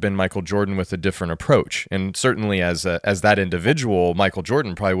Jordan have been Michael Jordan with a different approach? And certainly as that individual, Michael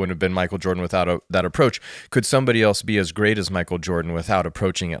Jordan probably wouldn't have been Michael Jordan without that approach. Could somebody else be as great as Michael Jordan without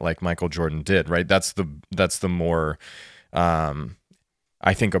approaching it like Michael Jordan did, right? That's the more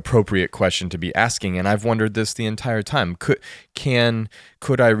I think appropriate question to be asking. And I've wondered this the entire time.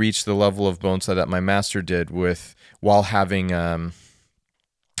 Could I reach the level of bonsai that my master did while having a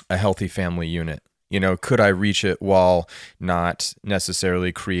healthy family unit? Could I reach it while not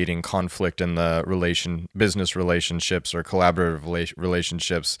necessarily creating conflict in the business relationships or collaborative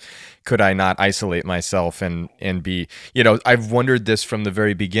relationships? Could I not isolate myself and be, I've wondered this from the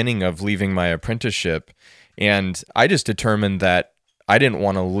very beginning of leaving my apprenticeship. And I just determined that I didn't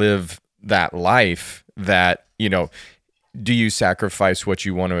want to live that life that, do you sacrifice what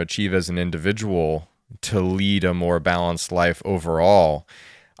you want to achieve as an individual to lead a more balanced life overall?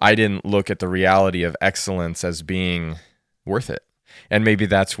 I didn't look at the reality of excellence as being worth it. And maybe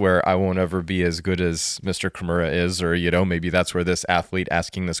that's where I won't ever be as good as Mr. Kimura is, or, maybe that's where this athlete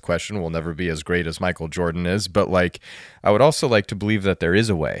asking this question will never be as great as Michael Jordan is. But I would also like to believe that there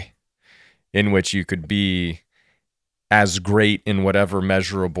is a way in which you could be as great in whatever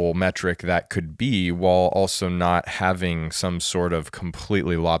measurable metric that could be, while also not having some sort of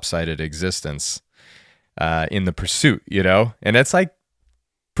completely lopsided existence in the pursuit, And it's like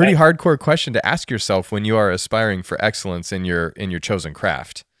pretty hardcore question to ask yourself when you are aspiring for excellence in your chosen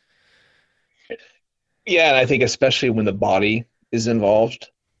craft. Yeah, and I think especially when the body is involved,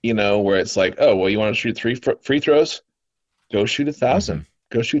 where it's like, oh, well, you want to shoot 3 free throws? Go shoot 1,000.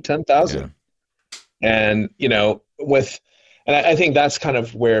 Mm-hmm. Go shoot 10,000. Yeah. And and I think that's kind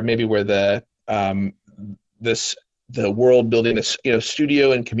of where the the world building, this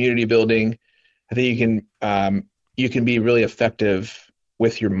studio and community building. I think you can be really effective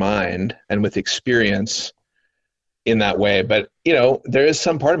with your mind and with experience in that way. But there is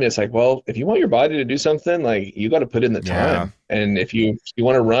some part of me that's like, well, if you want your body to do something, like, you got to put in the time. Yeah. And if you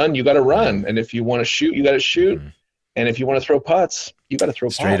want to run, you got to run. And if you want to shoot, you got to shoot. Mm-hmm. And if you want to throw putts, you got to throw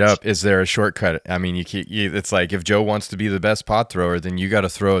straight putts. Up. Is there a shortcut? I mean, it's like, if Joe wants to be the best pot thrower, then you got to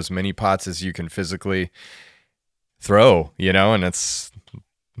throw as many pots as you can physically throw, and it's.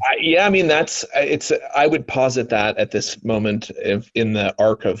 Yeah, I mean, I would posit that at this moment in the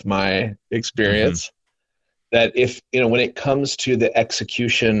arc of my experience, mm-hmm. that if, when it comes to the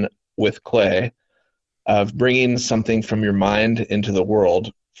execution with clay of bringing something from your mind into the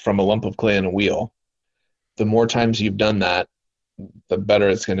world from a lump of clay and a wheel, the more times you've done that, the better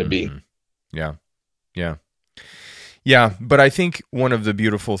it's going to mm-hmm. be. Yeah. Yeah. Yeah. But I think one of the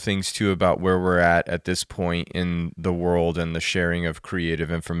beautiful things too about where we're at this point in the world and the sharing of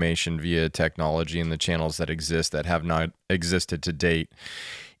creative information via technology and the channels that exist that have not existed to date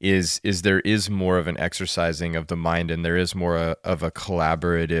is there is more of an exercising of the mind, and there is more of a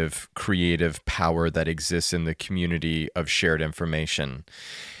collaborative, creative power that exists in the community of shared information.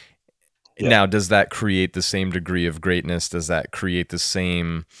 Yeah. Now, does that create the same degree of greatness? Does that create the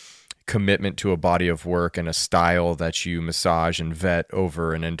same commitment to a body of work and a style that you massage and vet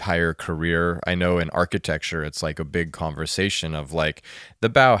over an entire career? I know in architecture, it's like a big conversation of like the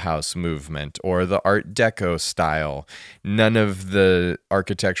Bauhaus movement or the Art Deco style. None of the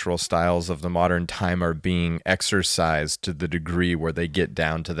architectural styles of the modern time are being exercised to the degree where they get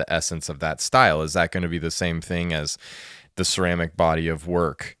down to the essence of that style. Is that going to be the same thing as the ceramic body of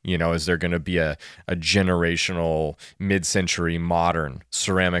work? You know, is there going to be a generational mid-century modern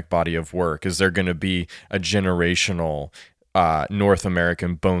ceramic body of work? Is there going to be a generational North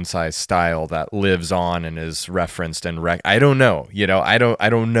American bonsai style that lives on and is referenced and I don't know. You know, I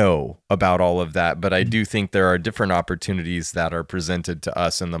don't know about all of that, but I do think there are different opportunities that are presented to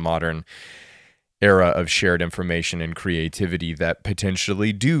us in the modern era of shared information and creativity that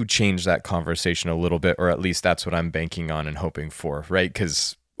potentially do change that conversation a little bit, or at least that's what I'm banking on and hoping for, right?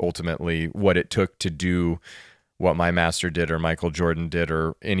 Because ultimately what it took to do what my master did or Michael Jordan did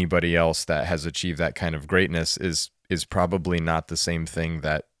or anybody else that has achieved that kind of greatness is probably not the same thing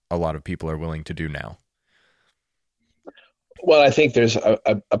that a lot of people are willing to do now. Well, I think there's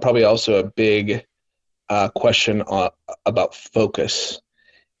probably also a big question about focus.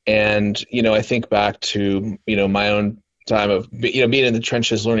 And, you know, I think back to, you know, my own time of, you know, being in the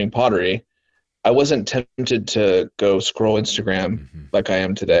trenches learning pottery. I wasn't tempted to go scroll Instagram like I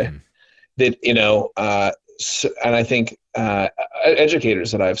am today. That, you know, and I think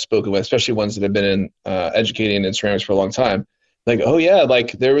educators that I've spoken with, especially ones that have been in educating in ceramics for a long time, like, oh yeah,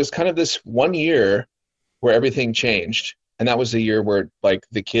 like there was kind of this 1 year where everything changed. And that was the year where like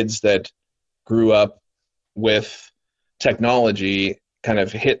the kids that grew up with technology kind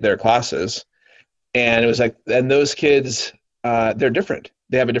of hit their classes, and it was like, and those kids, they're different.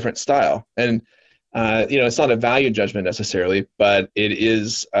 They have a different style, and you know, it's not a value judgment necessarily, but it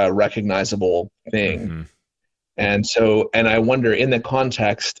is a recognizable thing. And so, and I wonder in the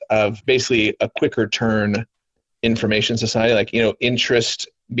context of basically a quicker turn information society, like, you know, interest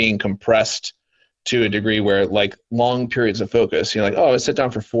being compressed to a degree where like long periods of focus, you know, like, oh, I sit down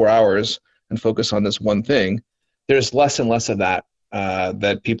for 4 hours and focus on this one thing. There's less and less of that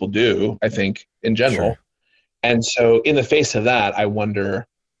that people do, I think, in general. Sure. And so in the face of that, I wonder,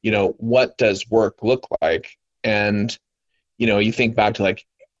 you know, what does work look like? And, you know, you think back to like,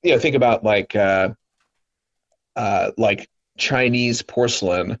 you know, think about like Chinese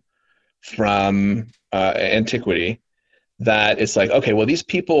porcelain from antiquity, that it's like, okay, well, these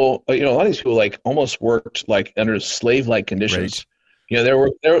people, you know, a lot of these people like almost worked like under slave-like conditions. Right. You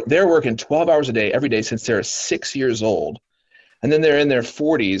know, they're working 12 hours a day every day since they're 6 years old. And then they're in their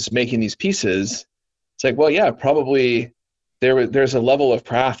 40s making these pieces. It's like, well, yeah, probably there's a level of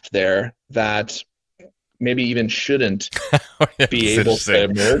craft there that maybe even shouldn't be able to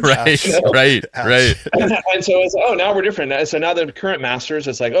emerge. Right, you know? right. And so it's, oh, now we're different. So now the current masters,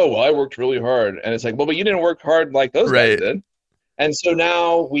 it's like, oh, well, I worked really hard. And it's like, well, but you didn't work hard like those guys did. And so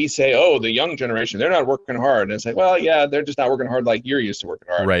now we say, oh, the young generation, they're not working hard. And it's like, well, yeah, they're just not working hard like you're used to working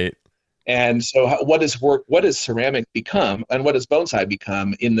hard. Right. And so what does ceramic become, and what does bonsai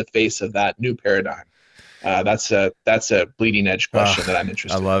become in the face of that new paradigm? That's a bleeding edge question that I'm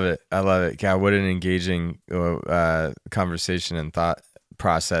interested in. I love it. God, what an engaging conversation and thought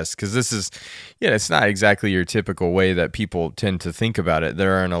process. Because this is, it's not exactly your typical way that people tend to think about it.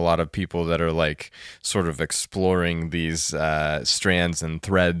 There aren't a lot of people that are like sort of exploring these strands and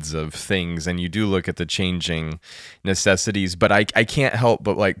threads of things. And you do look at the changing necessities, but I can't help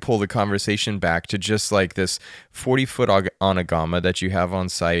but like pull the conversation back to just like this 40-foot onagama that you have on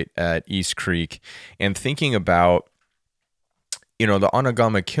site at East Creek, and thinking about, the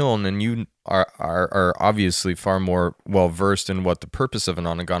onagama kiln, and you are obviously far more well versed in what the purpose of an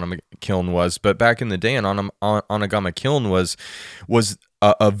onagama kiln was. But back in the day, an onagama kiln was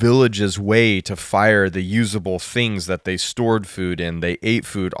a village's way to fire the usable things that they stored food in, they ate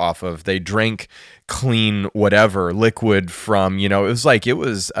food off of, they drank clean whatever liquid from. It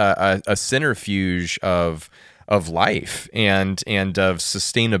was a centrifuge of life and of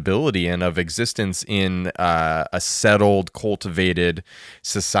sustainability and of existence in a settled, cultivated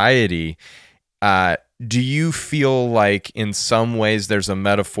society. Do you feel like in some ways there's a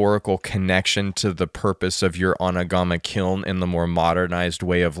metaphorical connection to the purpose of your onagama kiln in the more modernized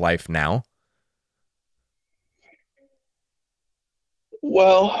way of life now?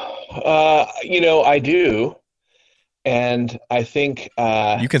 Well, I do. And I think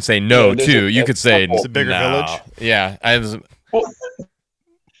you can say no too. You could say it's a bigger village. Yeah,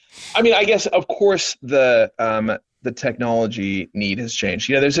 I mean, I guess of course the technology need has changed.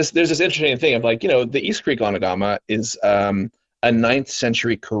 There's this interesting thing of like, the East Creek Onagama is a ninth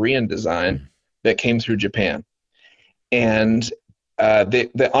century Korean design that came through Japan, and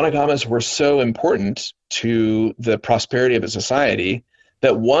the Onagamas were so important to the prosperity of a society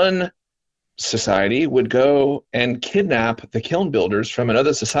that one society would go and kidnap the kiln builders from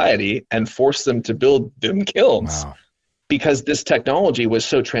another society and force them to build them kilns. Wow. Because this technology was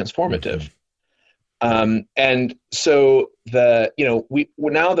so transformative. And so we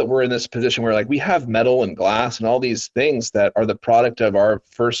now that we're in this position where like we have metal and glass and all these things that are the product of our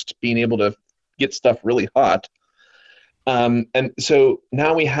first being able to get stuff really hot. And so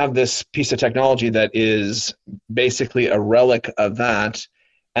now we have this piece of technology that is basically a relic of that.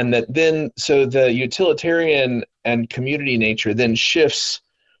 And that then, so the utilitarian and community nature then shifts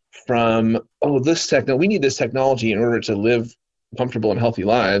from, we need this technology in order to live comfortable and healthy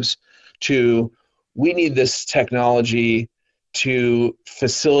lives, to we need this technology to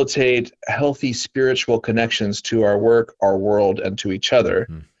facilitate healthy spiritual connections to our work, our world, and to each other.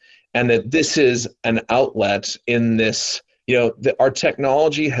 And that this is an outlet in this, our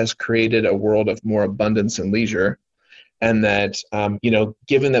technology has created a world of more abundance and leisure. And that,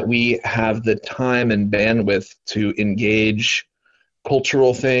 given that we have the time and bandwidth to engage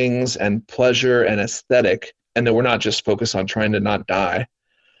cultural things and pleasure and aesthetic, and that we're not just focused on trying to not die,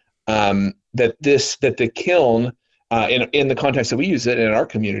 that the kiln, in the context that we use it in our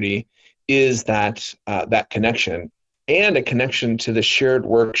community, is that connection, and a connection to the shared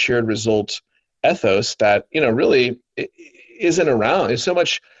work, shared result ethos that really isn't around. There's so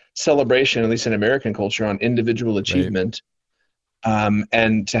much celebration, at least in American culture, on individual achievement. Right.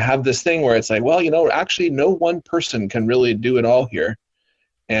 And to have this thing where it's like, actually no one person can really do it all here.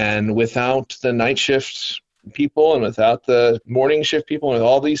 And without the night shift people and without the morning shift people and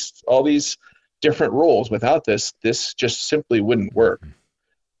all these different roles, without this just simply wouldn't work.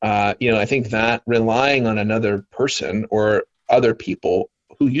 I think that relying on another person or other people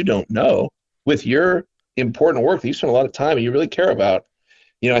who you don't know with your important work that you spend a lot of time and you really care about,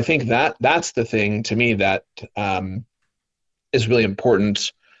 I think that's the thing to me that is really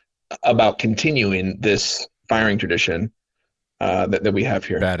important about continuing this firing tradition that we have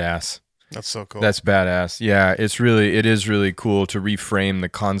here. Badass. That's so cool. That's badass. Yeah, it is really cool to reframe the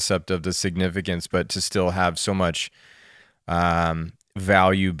concept of the significance, but to still have so much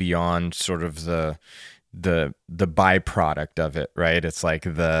value beyond sort of the byproduct of it, right? It's like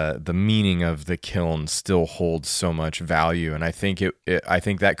the meaning of the kiln still holds so much value, and I think I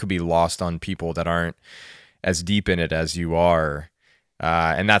think that could be lost on people that aren't as deep in it as you are.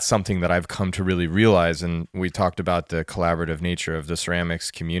 And that's something that I've come to really realize. And we talked about the collaborative nature of the ceramics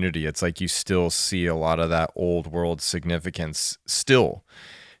community. It's like you still see a lot of that old world significance still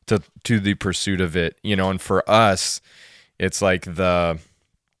to the pursuit of it, and for us, it's like the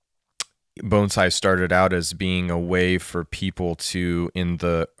bonsai started out as being a way for people to, in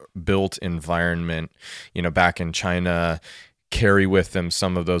the built environment, back in China, carry with them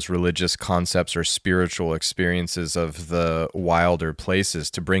some of those religious concepts or spiritual experiences of the wilder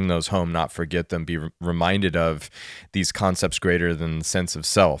places, to bring those home, not forget them, be reminded of these concepts greater than the sense of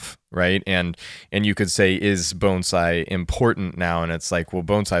self, right? And you could say, is bonsai important now? And it's like, well,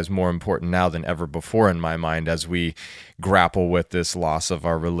 bonsai is more important now than ever before in my mind, as we grapple with this loss of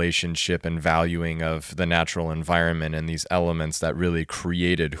our relationship and valuing of the natural environment and these elements that really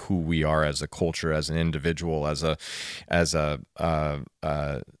created who we are as a culture, as an individual, as a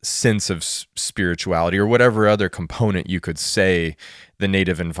sense of spirituality, or whatever other component you could say the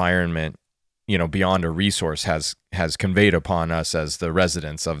native environment, beyond a resource, has conveyed upon us as the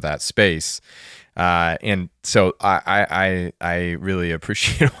residents of that space. And so I really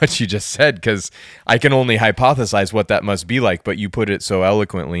appreciate what you just said, because I can only hypothesize what that must be like, but you put it so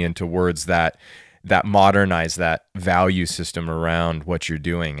eloquently into words that modernize that value system around what you're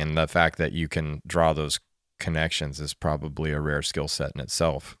doing. And the fact that you can draw those connections is probably a rare skill set in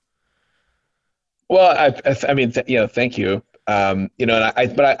itself. Well, I mean, thank you. And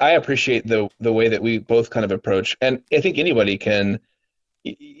I appreciate the way that we both kind of approach, and I think anybody can,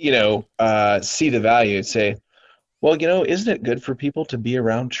 see the value and say, well, isn't it good for people to be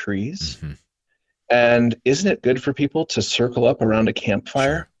around trees? Mm-hmm. And isn't it good for people to circle up around a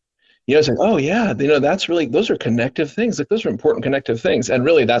campfire? Sure. It's like, oh yeah, that's really, those are connective things. Like, those are important connective things. And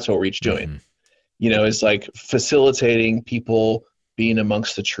really that's what we're each doing. Mm-hmm. It's like facilitating people being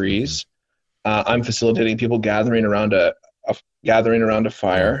amongst the trees. Mm-hmm. I'm facilitating people gathering around a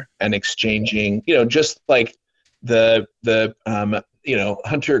fire and exchanging, just like the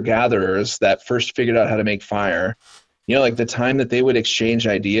hunter gatherers that first figured out how to make fire, like the time that they would exchange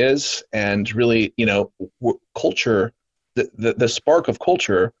ideas and really, culture, the spark of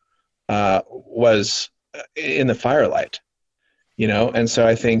culture was in the firelight, and so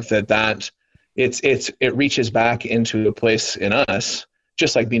I think that it reaches back into a place in us,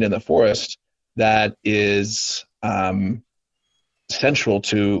 just like being in the forest, that is central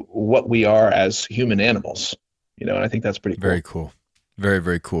to what we are as human animals, and I think that's pretty cool. Very cool. Very,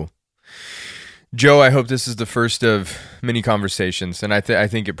 very cool. Joe, I hope this is the first of many conversations, and I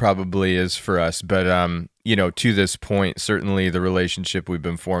think it probably is for us. But to this point, certainly the relationship we've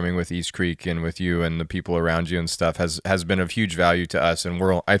been forming with East Creek and with you and the people around you and stuff has been of huge value to us, and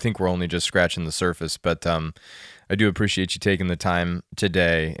I think we're only just scratching the surface. But I do appreciate you taking the time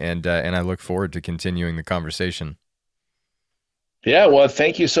today, and I look forward to continuing the conversation. Yeah, well,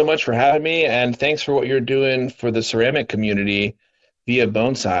 thank you so much for having me, and thanks for what you're doing for the ceramic community via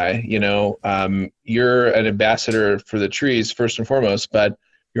bonsai. You're an ambassador for the trees first and foremost, but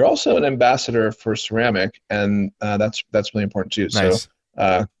you're also an ambassador for ceramic, and that's really important too. Nice.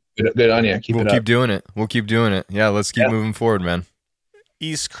 So good on you. We'll keep doing it. We'll keep doing it. Yeah, let's keep moving forward, man.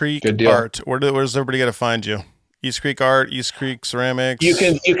 East Creek Art. Where's everybody got to find you? East Creek Art, East Creek Ceramics. You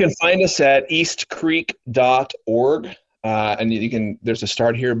can find us at eastcreek.org, and there's a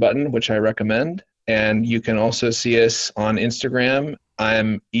Start Here button, which I recommend. And you can also see us on Instagram.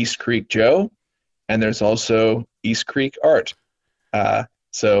 I'm East Creek Joe, and there's also East Creek Art.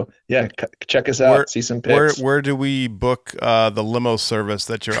 So yeah, check us out. See some pics. Where do we book the limo service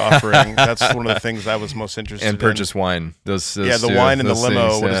that you're offering? That's one of the things I was most interested in. And purchase wine. Those the wine and the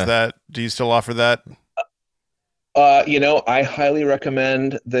limo. Things, what is that? Do you still offer that? I highly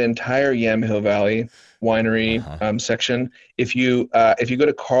recommend the entire Yamhill Valley winery section. If you go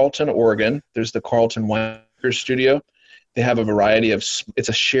to Carlton, Oregon, there's the Carlton Winemaker Studio. They have a variety of. It's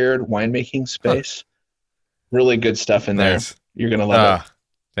a shared winemaking space. Really good stuff in there. You're gonna love it.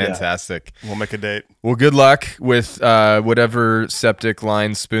 Fantastic. Yeah. We'll make a date. Well, good luck with whatever septic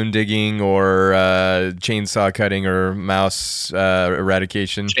line spoon digging or chainsaw cutting or mouse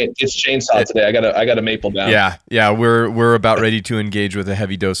eradication. It's chainsaw today. I got a maple down. Yeah. We're about ready to engage with a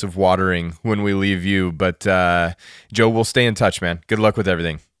heavy dose of watering when we leave you. But Joe, we'll stay in touch, man. Good luck with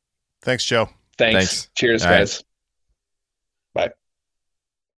everything. Thanks, Joe. Thanks. Cheers, guys.